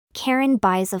Karen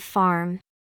buys a farm.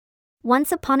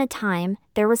 Once upon a time,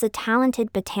 there was a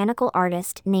talented botanical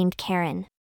artist named Karen.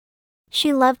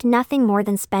 She loved nothing more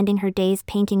than spending her days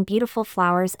painting beautiful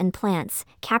flowers and plants,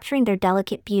 capturing their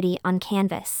delicate beauty on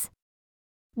canvas.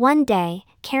 One day,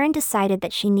 Karen decided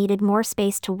that she needed more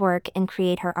space to work and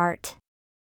create her art.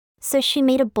 So she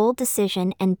made a bold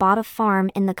decision and bought a farm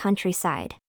in the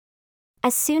countryside.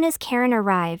 As soon as Karen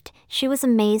arrived, she was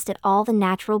amazed at all the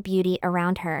natural beauty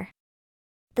around her.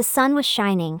 The sun was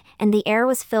shining, and the air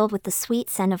was filled with the sweet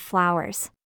scent of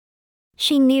flowers.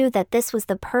 She knew that this was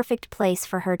the perfect place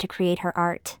for her to create her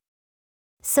art.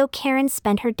 So Karen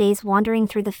spent her days wandering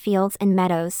through the fields and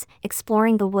meadows,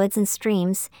 exploring the woods and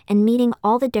streams, and meeting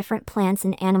all the different plants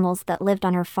and animals that lived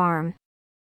on her farm.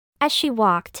 As she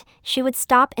walked, she would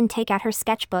stop and take out her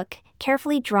sketchbook,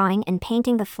 carefully drawing and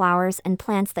painting the flowers and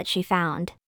plants that she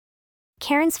found.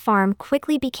 Karen's farm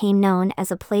quickly became known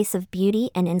as a place of beauty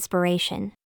and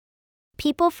inspiration.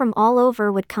 People from all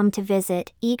over would come to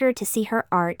visit, eager to see her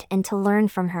art and to learn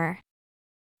from her.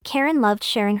 Karen loved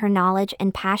sharing her knowledge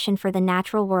and passion for the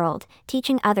natural world,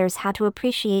 teaching others how to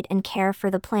appreciate and care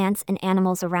for the plants and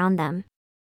animals around them.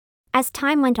 As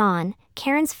time went on,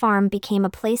 Karen's farm became a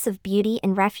place of beauty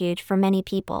and refuge for many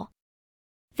people.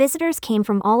 Visitors came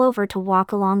from all over to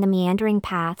walk along the meandering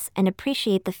paths and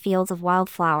appreciate the fields of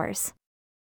wildflowers.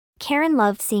 Karen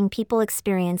loved seeing people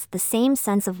experience the same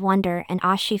sense of wonder and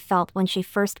awe she felt when she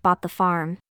first bought the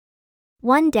farm.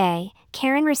 One day,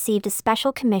 Karen received a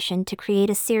special commission to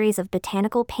create a series of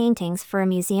botanical paintings for a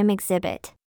museum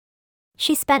exhibit.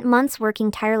 She spent months working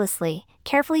tirelessly,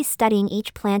 carefully studying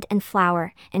each plant and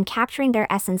flower, and capturing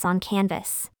their essence on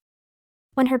canvas.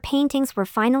 When her paintings were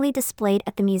finally displayed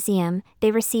at the museum,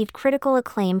 they received critical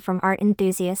acclaim from art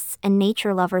enthusiasts and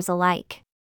nature lovers alike.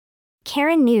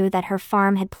 Karen knew that her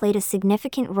farm had played a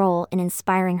significant role in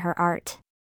inspiring her art.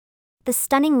 The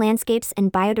stunning landscapes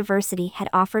and biodiversity had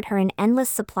offered her an endless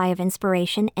supply of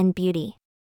inspiration and beauty.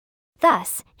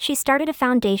 Thus, she started a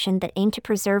foundation that aimed to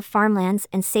preserve farmlands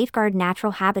and safeguard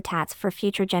natural habitats for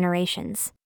future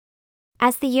generations.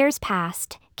 As the years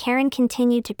passed, Karen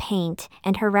continued to paint,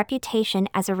 and her reputation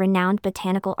as a renowned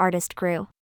botanical artist grew.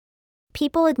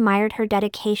 People admired her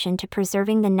dedication to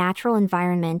preserving the natural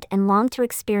environment and longed to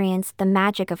experience the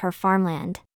magic of her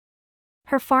farmland.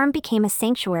 Her farm became a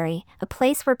sanctuary, a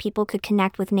place where people could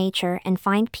connect with nature and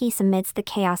find peace amidst the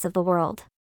chaos of the world.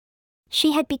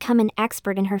 She had become an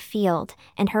expert in her field,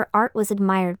 and her art was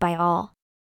admired by all.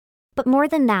 But more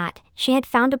than that, she had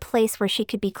found a place where she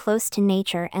could be close to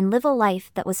nature and live a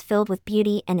life that was filled with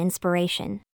beauty and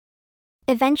inspiration.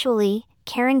 Eventually,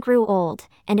 Karen grew old,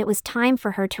 and it was time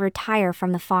for her to retire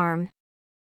from the farm.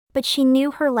 But she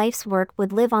knew her life's work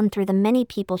would live on through the many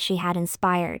people she had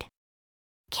inspired.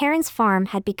 Karen's farm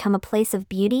had become a place of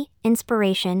beauty,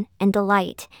 inspiration, and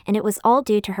delight, and it was all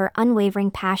due to her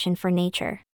unwavering passion for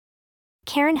nature.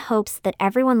 Karen hopes that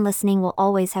everyone listening will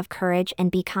always have courage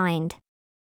and be kind.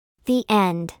 The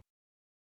end.